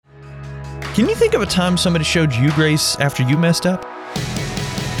Can you think of a time somebody showed you grace after you messed up?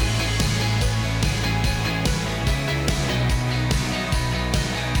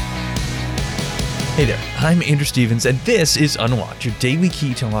 Hey there, I'm Andrew Stevens, and this is Unlocked, your daily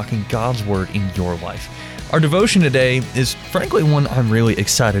key to unlocking God's Word in your life. Our devotion today is frankly one I'm really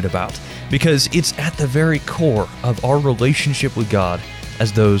excited about because it's at the very core of our relationship with God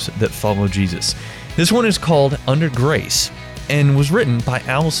as those that follow Jesus. This one is called Under Grace and was written by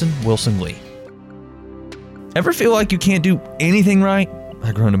Allison Wilson Lee. Ever feel like you can't do anything right?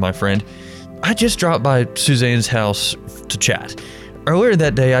 I groaned to my friend. I just dropped by Suzanne's house to chat. Earlier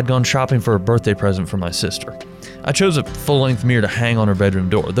that day, I'd gone shopping for a birthday present for my sister. I chose a full-length mirror to hang on her bedroom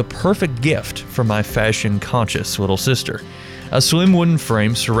door, the perfect gift for my fashion-conscious little sister. A slim wooden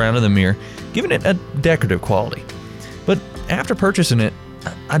frame surrounded the mirror, giving it a decorative quality. But after purchasing it,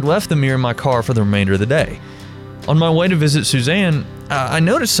 I'd left the mirror in my car for the remainder of the day. On my way to visit Suzanne, I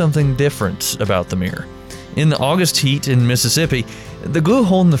noticed something different about the mirror. In the August heat in Mississippi, the glue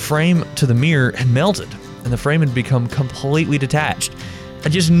holding the frame to the mirror had melted, and the frame had become completely detached. I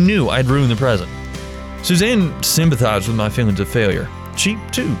just knew I'd ruined the present. Suzanne sympathized with my feelings of failure. She,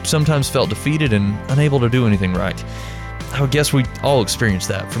 too, sometimes felt defeated and unable to do anything right. I would guess we all experience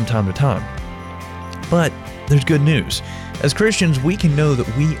that from time to time. But there's good news. As Christians, we can know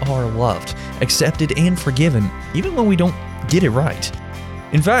that we are loved, accepted, and forgiven, even when we don't get it right.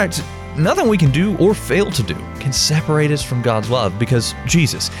 In fact, nothing we can do or fail to do can separate us from God's love because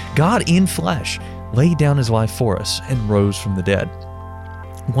Jesus, God in flesh, laid down his life for us and rose from the dead.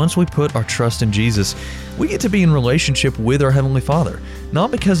 Once we put our trust in Jesus, we get to be in relationship with our Heavenly Father, not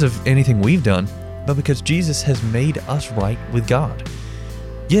because of anything we've done, but because Jesus has made us right with God.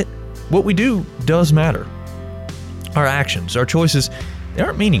 Yet, what we do does matter. Our actions, our choices, they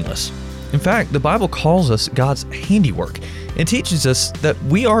aren't meaningless. In fact, the Bible calls us God's handiwork and teaches us that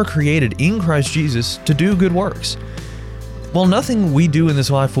we are created in Christ Jesus to do good works. While nothing we do in this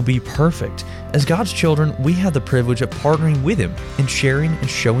life will be perfect, as God's children, we have the privilege of partnering with Him in sharing and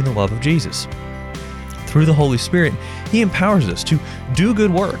showing the love of Jesus. Through the Holy Spirit, He empowers us to do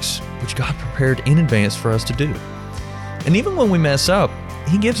good works, which God prepared in advance for us to do. And even when we mess up,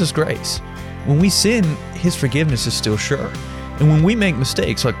 He gives us grace. When we sin, His forgiveness is still sure. And when we make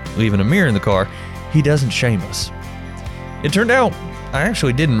mistakes, like leaving a mirror in the car, He doesn't shame us. It turned out I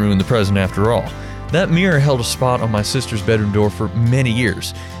actually didn't ruin the present after all. That mirror held a spot on my sister's bedroom door for many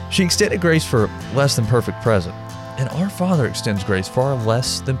years. She extended grace for a less than perfect present, and our Father extends grace for our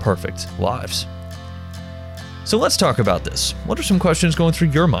less than perfect lives. So let's talk about this. What are some questions going through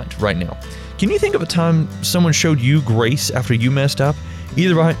your mind right now? Can you think of a time someone showed you grace after you messed up,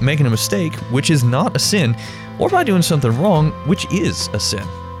 either by making a mistake, which is not a sin, or by doing something wrong, which is a sin?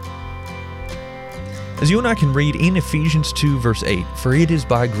 As you and I can read in Ephesians 2 verse 8, "For it is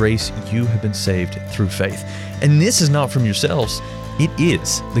by grace you have been saved through faith. And this is not from yourselves, it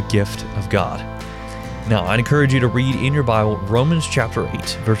is the gift of God." Now, I'd encourage you to read in your Bible Romans chapter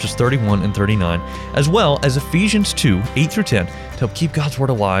 8, verses 31 and 39, as well as Ephesians 2, 8 through 10, to help keep God's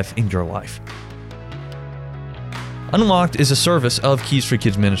Word alive in your life. Unlocked is a service of Keys for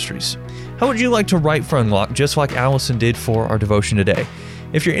Kids Ministries. How would you like to write for Unlocked, just like Allison did for our devotion today?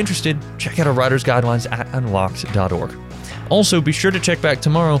 If you're interested, check out our writer's guidelines at unlocked.org. Also, be sure to check back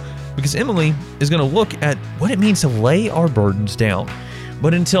tomorrow because Emily is going to look at what it means to lay our burdens down.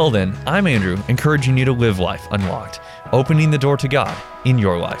 But until then, I'm Andrew, encouraging you to live life unlocked, opening the door to God in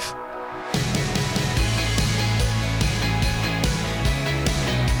your life.